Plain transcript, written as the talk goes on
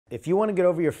if you want to get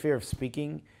over your fear of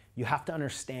speaking, you have to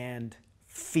understand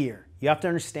fear. You have to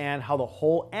understand how the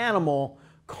whole animal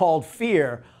called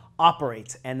fear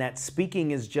operates, and that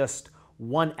speaking is just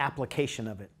one application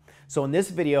of it. So in this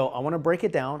video, I want to break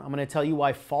it down. I'm going to tell you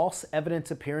why false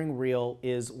evidence appearing real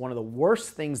is one of the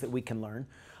worst things that we can learn.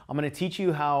 I'm going to teach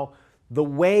you how the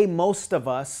way most of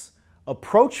us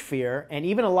approach fear, and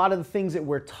even a lot of the things that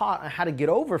we're taught on how to get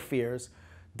over fears,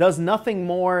 does nothing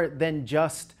more than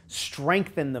just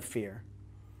strengthen the fear.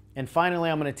 And finally,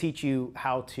 I'm going to teach you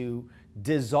how to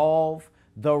dissolve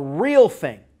the real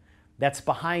thing that's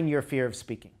behind your fear of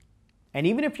speaking. And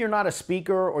even if you're not a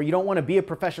speaker or you don't want to be a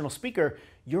professional speaker,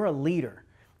 you're a leader.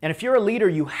 And if you're a leader,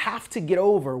 you have to get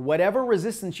over whatever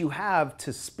resistance you have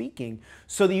to speaking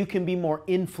so that you can be more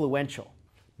influential.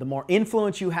 The more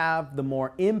influence you have, the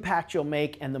more impact you'll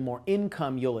make, and the more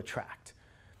income you'll attract.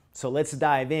 So let's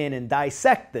dive in and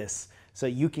dissect this so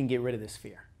you can get rid of this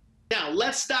fear. Now,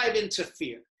 let's dive into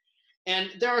fear. And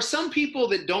there are some people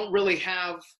that don't really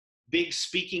have big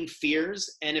speaking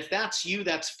fears. And if that's you,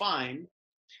 that's fine.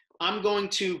 I'm going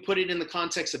to put it in the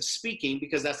context of speaking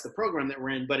because that's the program that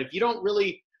we're in. But if you don't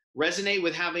really resonate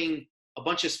with having a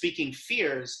bunch of speaking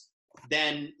fears,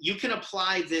 then you can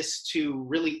apply this to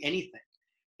really anything.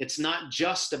 It's not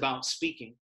just about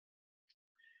speaking,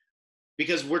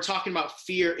 because we're talking about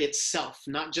fear itself,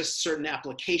 not just certain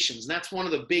applications. And that's one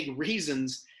of the big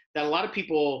reasons that a lot of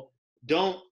people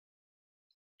don't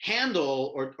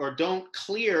handle or don't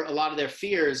clear a lot of their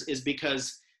fears, is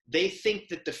because they think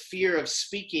that the fear of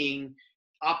speaking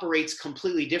operates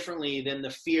completely differently than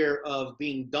the fear of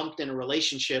being dumped in a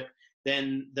relationship,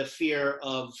 than the fear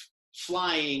of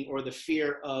flying, or the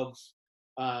fear of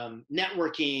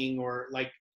networking, or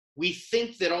like, we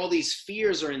think that all these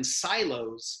fears are in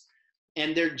silos,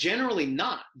 and they're generally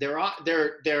not.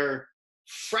 They're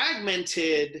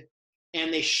fragmented,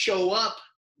 and they show up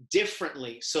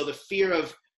differently. So the fear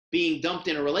of being dumped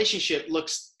in a relationship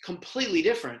looks completely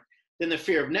different than the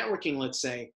fear of networking, let's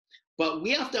say. But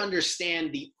we have to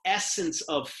understand the essence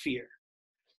of fear.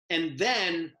 And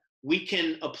then we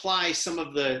can apply some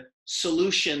of the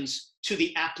solutions to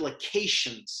the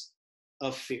applications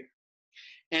of fear.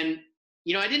 And,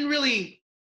 you know, I didn't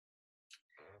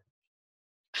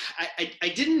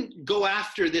go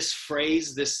after this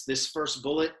phrase, this first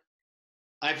bullet.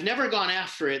 I've never gone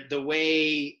after it the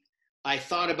way I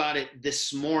thought about it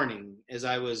this morning as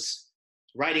I was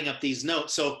writing up these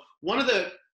notes. So one of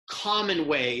the common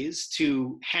ways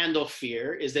to handle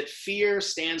fear is that fear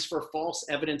stands for false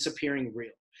evidence appearing real.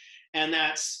 And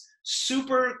that's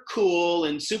super cool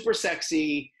and super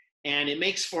sexy, and it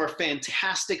makes for a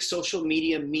fantastic social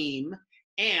media meme,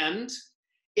 and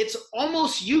it's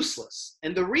almost useless.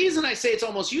 And the reason I say it's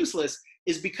almost useless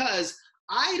is because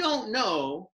I don't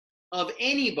know of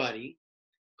anybody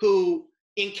who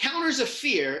encounters a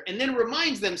fear and then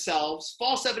reminds themselves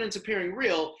false evidence appearing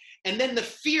real, and then the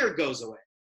fear goes away.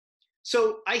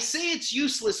 So I say it's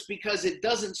useless because it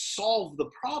doesn't solve the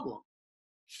problem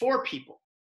for people.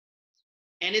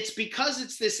 And it's because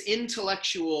it's this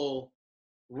intellectual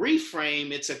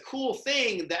reframe. It's a cool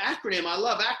thing. The acronym, I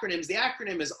love acronyms. The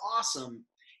acronym is awesome.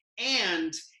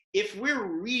 And if we're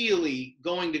really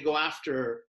going to go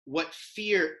after what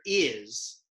fear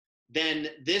is, then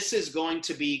this is going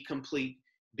to be complete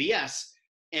BS.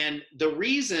 And the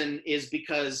reason is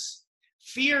because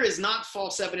fear is not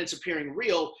false evidence appearing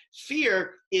real.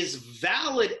 Fear is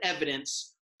valid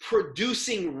evidence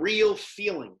producing real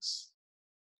feelings.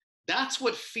 That's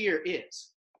what fear is.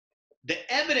 The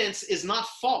evidence is not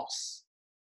false.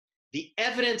 The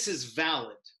evidence is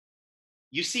valid.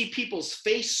 You see people's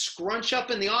face scrunch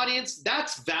up in the audience,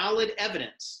 that's valid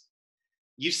evidence.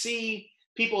 You see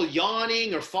people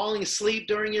yawning or falling asleep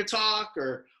during your talk,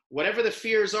 or whatever the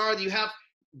fears are that you have,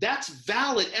 that's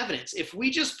valid evidence. If we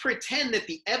just pretend that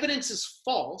the evidence is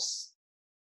false,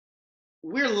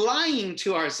 we're lying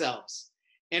to ourselves.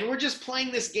 And we're just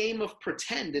playing this game of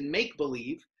pretend and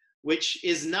make-believe, which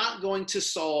is not going to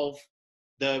solve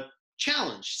the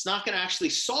challenge. It's not going to actually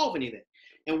solve anything.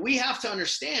 And we have to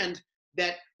understand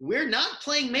that we're not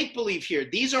playing make-believe here.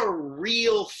 These are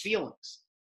real feelings.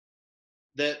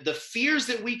 The fears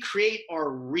that we create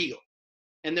are real,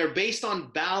 and they're based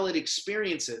on valid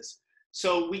experiences.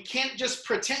 So we can't just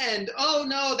pretend, oh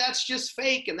no, that's just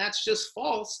fake and that's just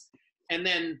false, and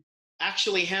then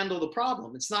actually handle the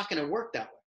problem. It's not going to work that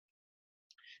way.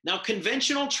 Now,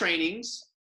 conventional trainings,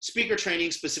 speaker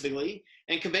training specifically,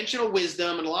 and conventional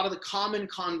wisdom, and a lot of the common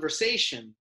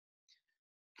conversation,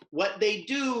 what they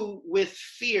do with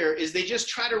fear is they just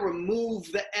try to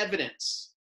remove the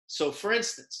evidence. So for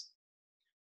instance,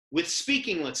 with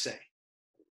speaking, let's say,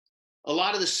 a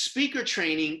lot of the speaker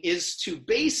training is to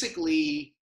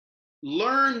basically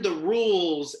learn the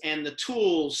rules and the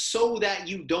tools so that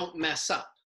you don't mess up.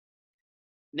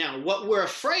 Now, what we're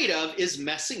afraid of is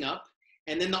messing up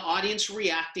and then the audience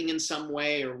reacting in some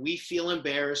way, or we feel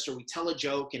embarrassed, or we tell a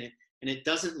joke and it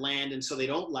doesn't land, and so they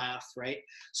don't laugh, right?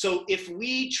 So if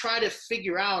we try to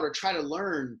figure out or try to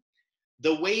learn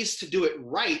the ways to do it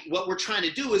right, what we're trying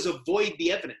to do is avoid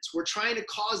the evidence. We're trying to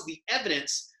cause the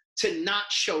evidence to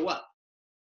not show up.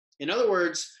 In other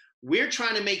words, we're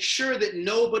trying to make sure that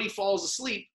nobody falls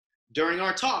asleep during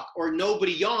our talk, or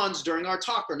nobody yawns during our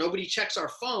talk, or nobody checks our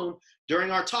phone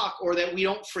during our talk, or that we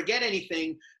don't forget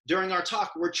anything during our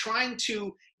talk. We're trying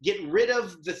to get rid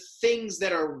of the things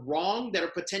that are wrong, that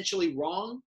are potentially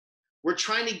wrong. We're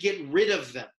trying to get rid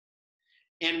of them.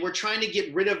 And we're trying to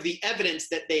get rid of the evidence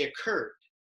that they occurred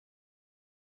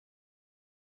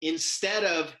instead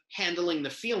of handling the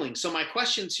feeling. So my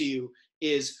question to you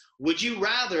is, would you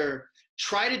rather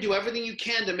try to do everything you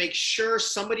can to make sure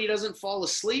somebody doesn't fall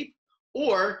asleep?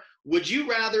 Or would you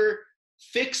rather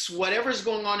fix whatever's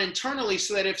going on internally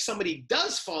so that if somebody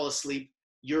does fall asleep,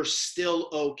 you're still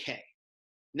okay?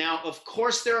 Now, of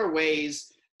course, there are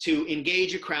ways to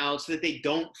engage a crowd so that they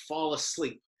don't fall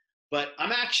asleep. But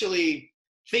I'm actually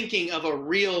thinking of a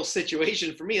real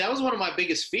situation for me. That was one of my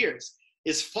biggest fears,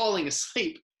 is falling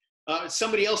asleep,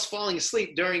 somebody else falling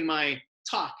asleep during my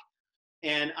talk.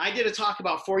 And I did a talk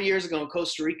about 4 years ago in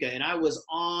Costa Rica, and I was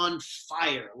on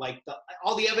fire. Like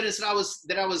all the evidence that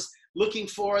I was looking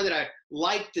for, that I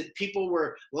liked, that people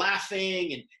were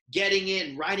laughing and getting it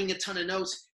and writing a ton of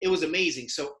notes. It was amazing.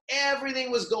 So everything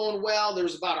was going well. There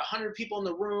was about 100 people in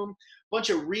the room, a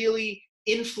bunch of really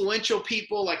influential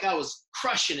people. Like I was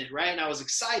crushing it, right? And I was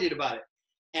excited about it.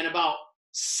 And about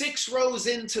 6 rows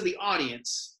into the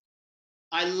audience,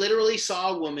 I literally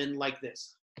saw a woman like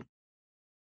this.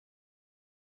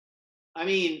 I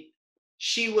mean,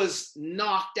 she was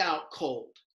knocked out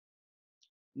cold,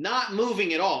 not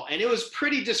moving at all. And it was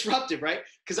pretty disruptive, right?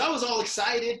 Because I was all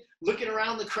excited, looking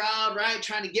around the crowd, right?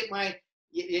 Trying to get my,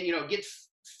 get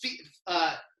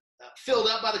filled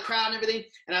up by the crowd and everything.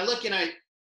 And I look and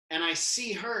I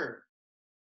see her,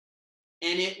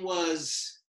 and it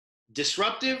was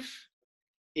disruptive.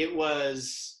 It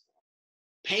was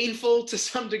painful to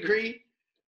some degree.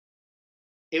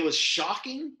 It was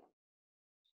shocking.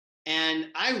 And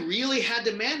I really had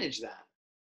to manage that.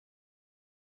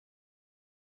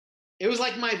 It was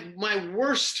like my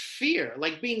worst fear,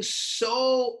 like being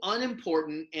so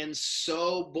unimportant and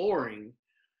so boring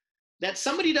that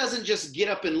somebody doesn't just get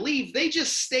up and leave, they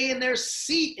just stay in their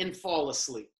seat and fall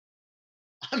asleep.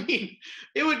 I mean,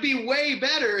 it would be way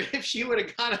better if she would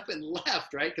have got up and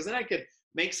left, right? Because then I could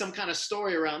make some kind of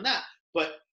story around that.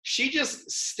 But she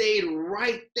just stayed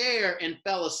right there and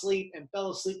fell asleep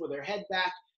with her head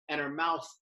back and her mouth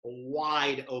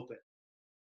wide open.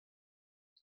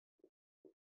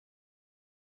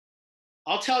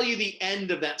 I'll tell you the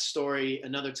end of that story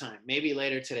another time, maybe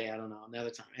later today, I don't know, another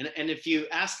time. And if you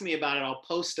ask me about it, I'll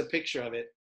post a picture of it.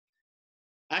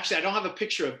 Actually, I don't have a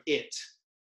picture of it.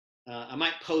 I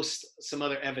might post some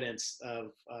other evidence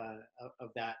of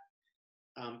that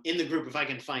in the group if I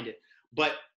can find it.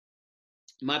 But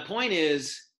my point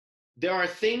is, there are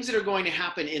things that are going to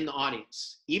happen in the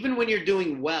audience. Even when you're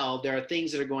doing well, there are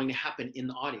things that are going to happen in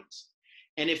the audience.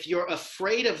 And if you're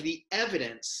afraid of the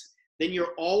evidence, then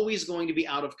you're always going to be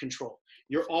out of control.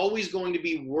 You're always going to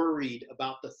be worried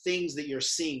about the things that you're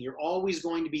seeing. You're always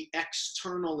going to be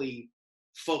externally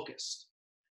focused.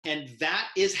 And that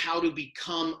is how to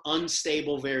become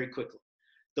unstable very quickly.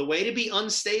 The way to be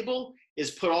unstable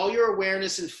is put all your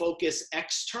awareness and focus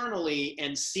externally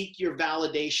and seek your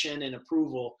validation and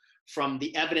approval from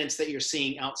the evidence that you're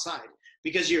seeing outside,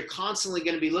 because you're constantly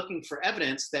going to be looking for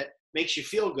evidence that makes you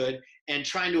feel good and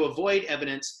trying to avoid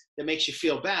evidence that makes you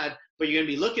feel bad, but you're going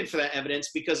to be looking for that evidence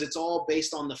because it's all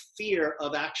based on the fear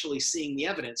of actually seeing the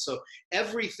evidence. So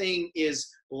everything is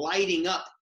lighting up,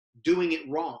 doing it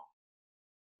wrong.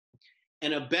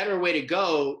 And a better way to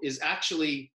go is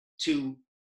actually to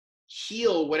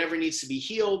heal whatever needs to be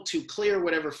healed, to clear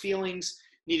whatever feelings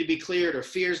need to be cleared or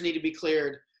fears need to be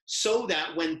cleared, so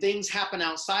that when things happen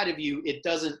outside of you, it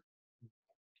doesn't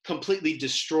completely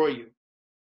destroy you.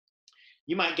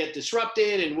 You might get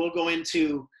disrupted, and we'll go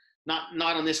into, not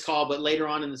on this call, but later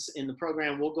on in the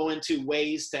program, we'll go into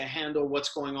ways to handle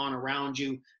what's going on around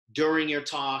you during your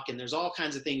talk, and there's all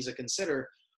kinds of things to consider.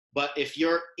 But if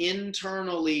you're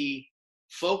internally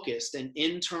focused and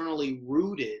internally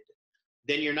rooted,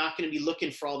 then you're not going to be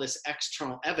looking for all this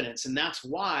external evidence. And that's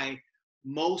why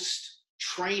most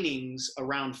trainings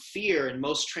around fear, and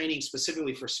most training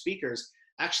specifically for speakers,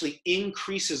 actually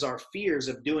increases our fears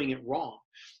of doing it wrong.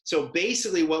 So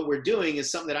basically what we're doing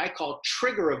is something that I call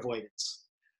trigger avoidance.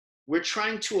 We're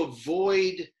trying to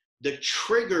avoid the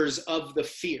triggers of the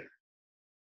fear.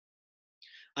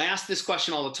 I ask this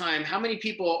question all the time. How many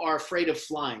people are afraid of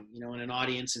flying, in an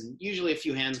audience? And usually a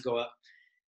few hands go up.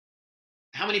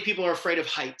 How many people are afraid of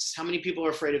heights? How many people are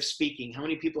afraid of speaking? How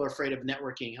many people are afraid of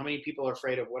networking? How many people are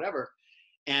afraid of whatever?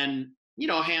 And,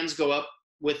 hands go up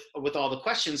with all the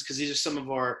questions, because these are some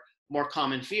of our more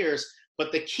common fears.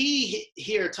 But the key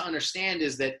here to understand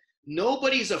is that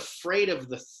nobody's afraid of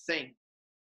the thing.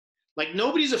 Like,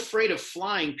 nobody's afraid of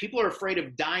flying. People are afraid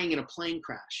of dying in a plane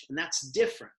crash, and that's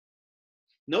different.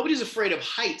 Nobody's afraid of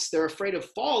heights. They're afraid of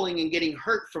falling and getting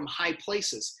hurt from high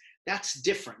places. That's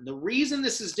different. The reason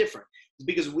this is different is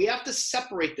because we have to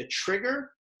separate the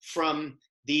trigger from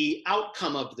the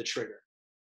outcome of the trigger.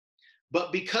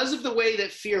 But because of the way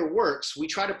that fear works, we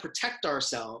try to protect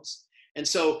ourselves. And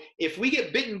so if we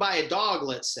get bitten by a dog,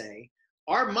 let's say,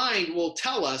 our mind will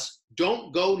tell us,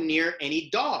 don't go near any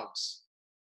dogs.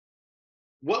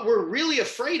 What we're really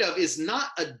afraid of is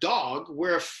not a dog.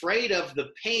 We're afraid of the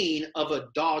pain of a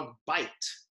dog bite.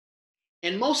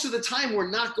 And most of the time,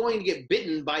 we're not going to get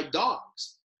bitten by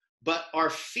dogs. But our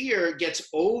fear gets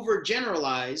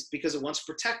overgeneralized because it wants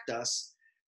to protect us.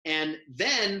 And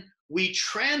then we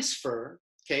transfer,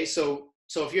 okay, so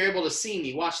if you're able to see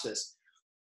me, watch this.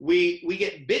 We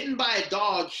get bitten by a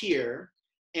dog here,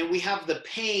 and we have the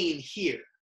pain here,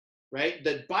 right?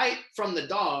 The bite from the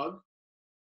dog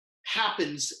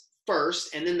happens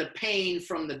first, and then the pain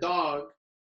from the dog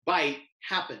bite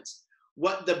happens.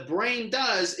 What the brain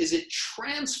does is it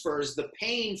transfers the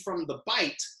pain from the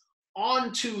bite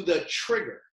onto the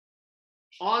trigger,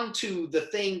 onto the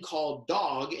thing called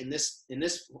dog in this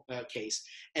case,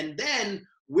 and then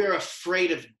we're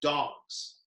afraid of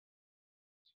dogs.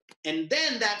 And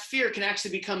then that fear can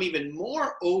actually become even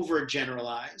more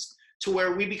overgeneralized to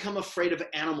where we become afraid of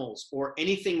animals or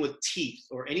anything with teeth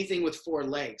or anything with four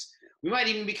legs. We might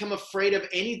even become afraid of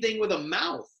anything with a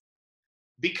mouth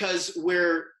because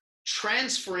we're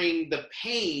transferring the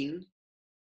pain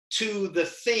to the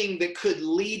thing that could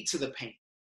lead to the pain.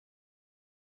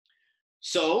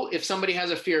 So if somebody has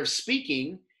a fear of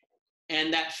speaking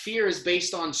and that fear is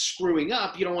based on screwing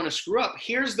up, you don't want to screw up.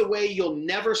 Here's the way you'll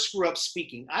never screw up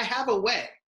speaking. I have a way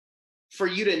for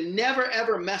you to never,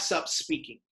 ever mess up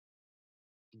speaking.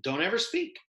 Don't ever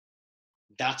speak.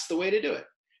 That's the way to do it.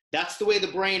 That's the way the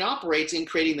brain operates in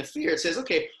creating the fear. It says,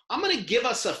 okay, I'm going to give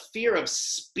us a fear of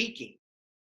speaking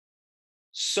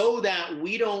so that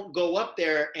we don't go up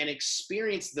there and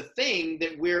experience the thing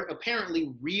that we're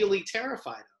apparently really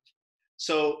terrified of.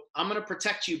 So I'm going to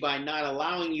protect you by not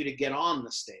allowing you to get on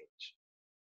the stage.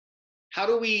 How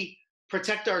do we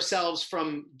protect ourselves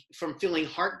from feeling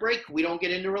heartbreak? We don't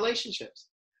get into relationships.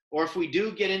 Or if we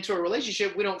do get into a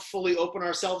relationship, we don't fully open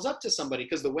ourselves up to somebody,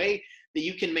 because the way that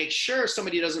you can make sure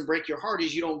somebody doesn't break your heart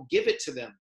is you don't give it to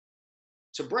them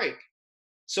to break.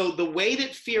 So the way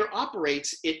that fear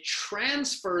operates, it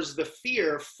transfers the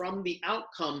fear from the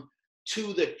outcome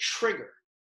to the trigger.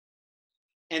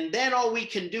 And then all we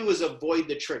can do is avoid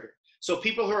the trigger. So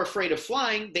people who are afraid of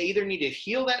flying, they either need to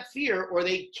heal that fear or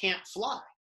they can't fly,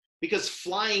 because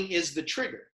flying is the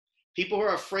trigger. People who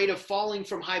are afraid of falling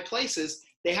from high places,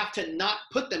 they have to not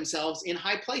put themselves in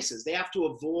high places. They have to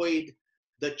avoid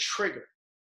the trigger.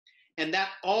 And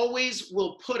that always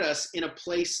will put us in a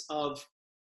place of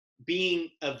being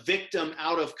a victim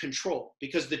out of control,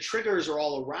 because the triggers are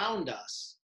all around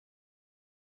us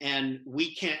and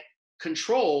we can't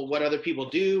control what other people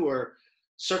do or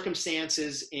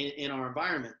circumstances in our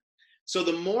environment. So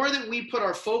the more that we put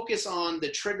our focus on the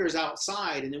triggers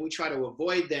outside and then we try to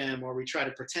avoid them or we try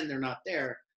to pretend they're not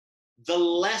there, the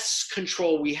less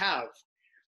control we have.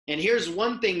 And here's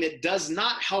one thing that does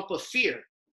not help a fear: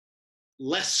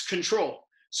 less control.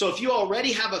 So if you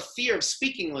already have a fear of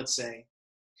speaking, let's say,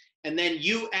 and then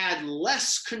you add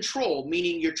less control,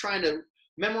 meaning you're trying to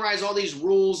memorize all these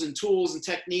rules and tools and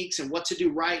techniques and what to do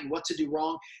right and what to do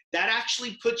wrong, that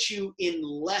actually puts you in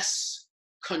less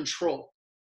control.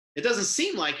 It doesn't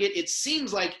seem like it. It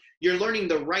seems like you're learning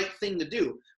the right thing to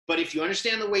do. But if you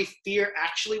understand the way fear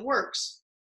actually works,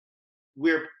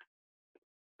 we're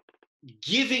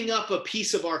giving up a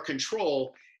piece of our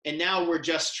control, and now we're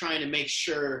just trying to make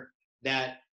sure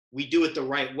that we do it the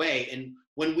right way. And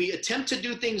when we attempt to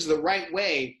do things the right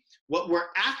way, what we're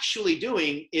actually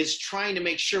doing is trying to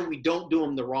make sure we don't do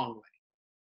them the wrong way.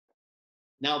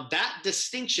 Now, that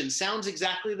distinction sounds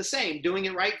exactly the same, doing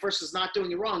it right versus not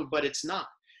doing it wrong, but it's not.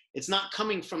 It's not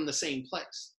coming from the same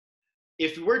place.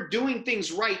 If we're doing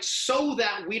things right so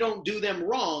that we don't do them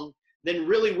wrong, then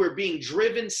really we're being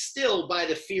driven still by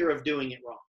the fear of doing it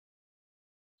wrong.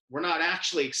 We're not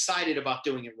actually excited about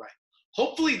doing it right.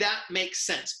 Hopefully that makes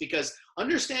sense, because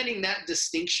understanding that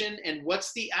distinction and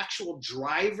what's the actual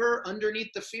driver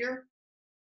underneath the fear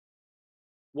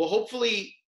will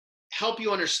hopefully help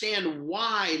you understand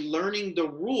why learning the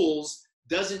rules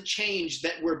doesn't change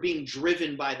that we're being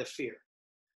driven by the fear.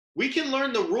 We can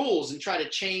learn the rules and try to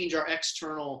change our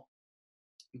external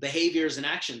behaviors and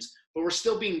actions, but we're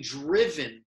still being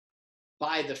driven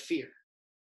by the fear.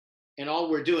 And all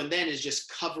we're doing then is just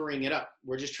covering it up.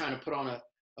 We're just trying to put on a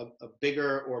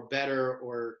bigger or better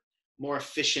or more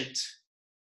efficient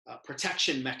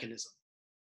protection mechanism.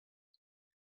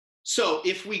 So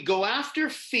if we go after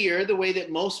fear the way that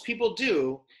most people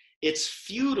do, it's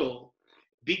futile,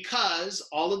 because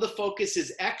all of the focus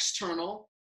is external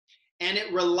and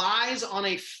it relies on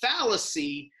a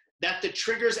fallacy that the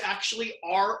triggers actually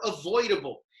are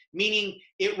avoidable. Meaning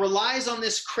it relies on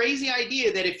this crazy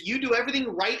idea that if you do everything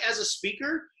right as a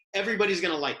speaker, everybody's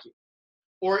going to like you.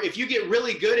 Or if you get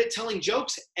really good at telling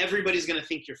jokes, everybody's going to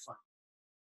think you're funny.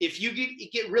 If you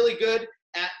get really good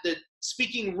at the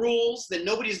speaking rules, then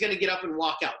nobody's going to get up and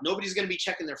walk out. Nobody's going to be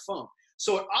checking their phone.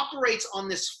 So it operates on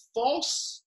this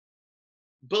false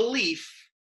belief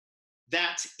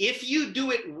that if you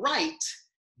do it right,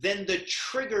 then the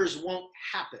triggers won't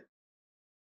happen.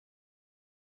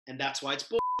 And that's why it's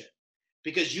bullshit.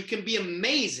 Because you can be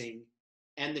amazing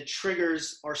and the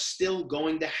triggers are still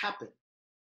going to happen.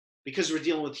 Because we're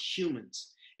dealing with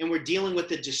humans and we're dealing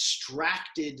with a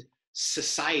distracted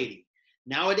society.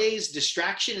 Nowadays,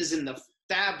 distraction is in the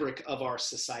fabric of our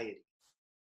society.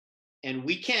 And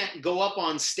we can't go up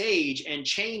on stage and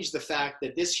change the fact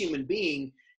that this human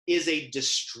being is a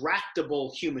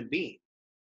distractible human being.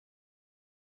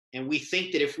 And we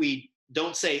think that if we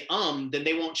don't say then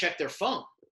they won't check their phone.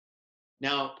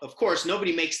 Now, of course,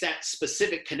 nobody makes that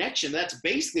specific connection. That's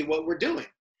basically what we're doing.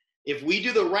 If we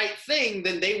do the right thing,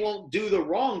 then they won't do the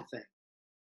wrong thing.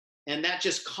 And that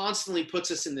just constantly puts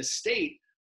us in this state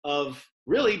of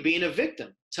really being a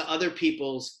victim to other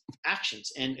people's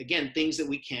actions. And again, things that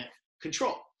we can't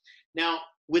control. Now,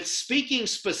 with speaking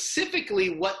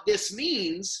specifically, what this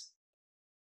means,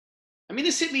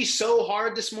 this hit me so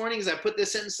hard this morning as I put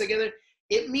this sentence together.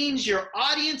 It means your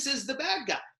audience is the bad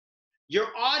guy. Your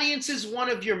audience is one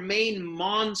of your main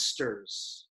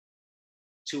monsters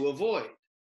to avoid.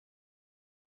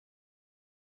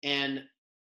 And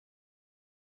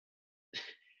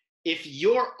if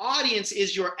your audience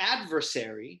is your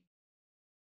adversary,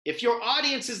 if your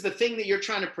audience is the thing that you're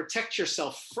trying to protect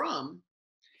yourself from,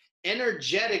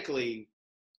 energetically,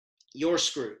 you're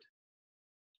screwed.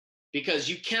 Because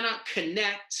you cannot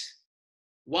connect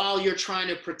while you're trying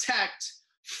to protect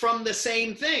from the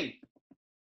same thing.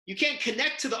 You can't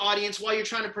connect to the audience while you're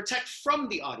trying to protect from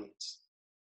the audience.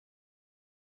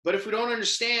 But if we don't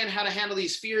understand how to handle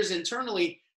these fears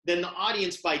internally, then the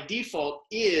audience by default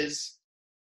is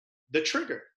the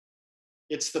trigger.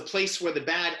 It's the place where the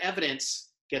bad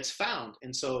evidence gets found.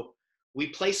 And so we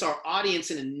place our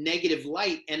audience in a negative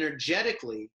light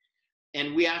energetically,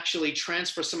 and we actually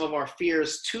transfer some of our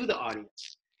fears to the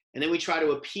audience. And then we try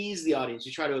to appease the audience.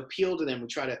 We try to appeal to them. We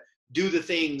try to do the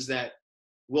things that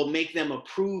will make them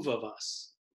approve of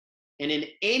us. And in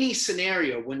any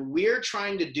scenario, when we're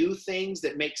trying to do things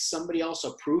that make somebody else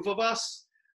approve of us,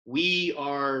 we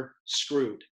are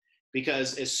screwed.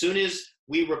 Because as soon as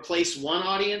we replace one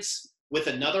audience with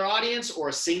another audience, or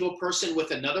a single person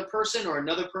with another person, or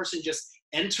another person just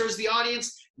enters the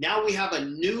audience, now we have a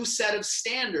new set of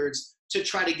standards to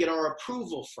try to get our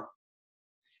approval from.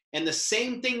 And the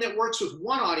same thing that works with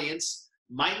one audience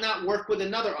might not work with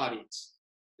another audience.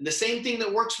 And the same thing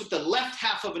that works with the left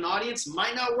half of an audience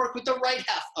might not work with the right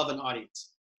half of an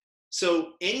audience.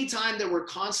 So anytime that we're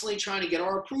constantly trying to get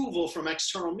our approval from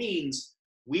external means,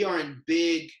 we are in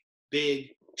big, big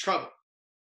trouble.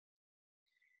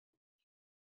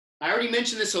 I already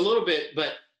mentioned this a little bit,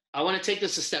 but I want to take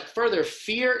this a step further.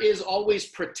 Fear is always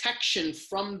protection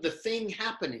from the thing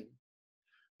happening.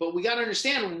 But we got to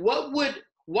understand,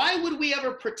 why would we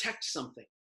ever protect something?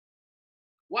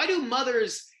 Why do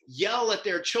mothers yell at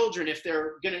their children if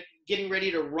they're getting ready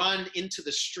to run into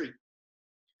the street?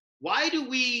 Why do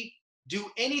we do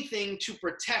anything to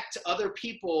protect other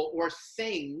people or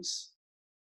things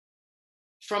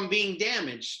from being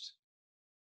damaged?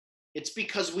 It's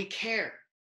because we care.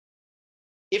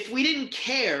 If we didn't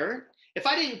care, if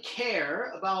I didn't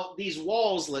care about these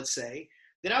walls, let's say,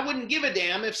 then I wouldn't give a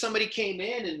damn if somebody came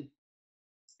in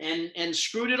and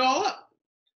screwed it all up.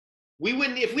 We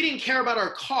wouldn't, if we didn't care about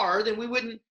our car, then we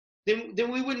wouldn't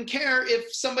then we wouldn't care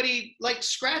if somebody like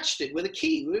scratched it with a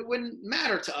key. It wouldn't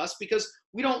matter to us because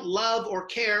we don't love or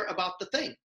care about the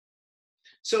thing.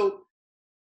 So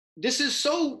this is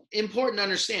so important to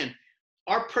understand.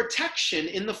 Our protection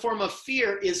in the form of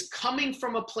fear is coming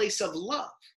from a place of love.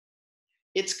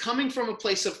 It's coming from a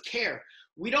place of care.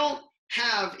 We don't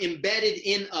have embedded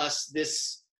in us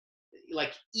this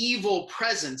like evil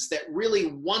presence that really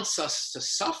wants us to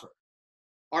suffer.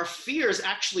 Our fears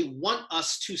actually want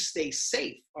us to stay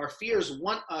safe. Our fears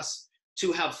want us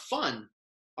to have fun.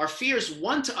 Our fears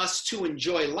want us to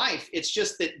enjoy life. It's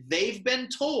just that they've been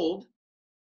told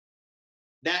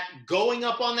that going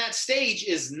up on that stage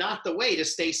is not the way to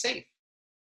stay safe.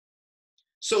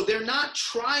 So they're not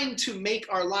trying to make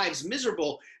our lives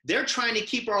miserable. They're trying to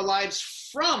keep our lives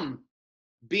from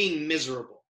being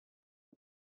miserable.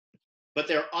 But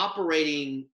they're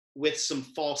operating with some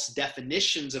false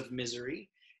definitions of misery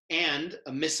and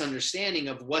a misunderstanding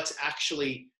of what's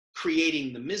actually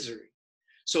creating the misery.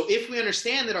 So if we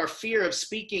understand that our fear of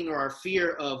speaking or our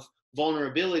fear of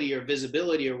vulnerability or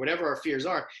visibility or whatever our fears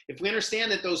are, if we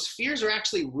understand that those fears are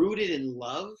actually rooted in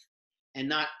love and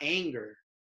not anger,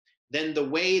 then the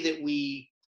way that we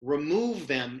remove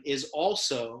them is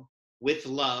also with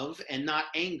love and not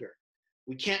anger.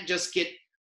 We can't just get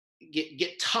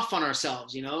tough on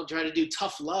ourselves, try to do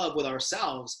tough love with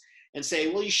ourselves and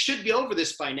say, well, you should be over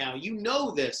this by now. You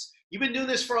know this. You've been doing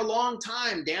this for a long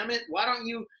time, damn it. Why don't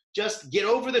you just get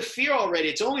over the fear already?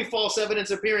 It's only false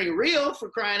evidence appearing real, for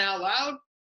crying out loud.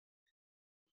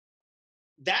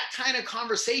 That kind of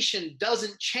conversation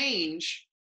doesn't change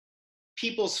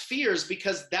people's fears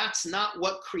because that's not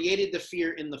what created the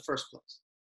fear in the first place.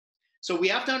 So we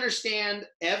have to understand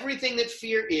everything that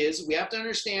fear is. We have to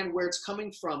understand where it's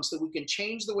coming from so that we can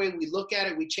change the way we look at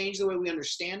it. We change the way we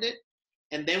understand it.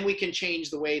 And then we can change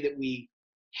the way that we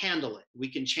handle it. We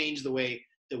can change the way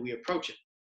that we approach it.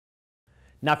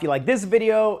 Now, if you like this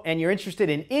video and you're interested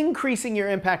in increasing your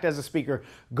impact as a speaker,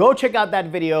 go check out that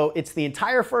video. It's the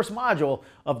entire first module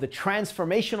of the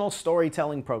Transformational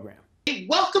Storytelling Program. Hey,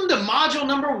 welcome to module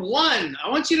number 1. I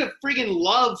want you to friggin'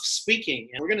 love speaking.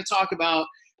 And we're going to talk about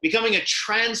becoming a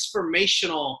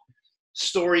transformational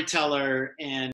storyteller and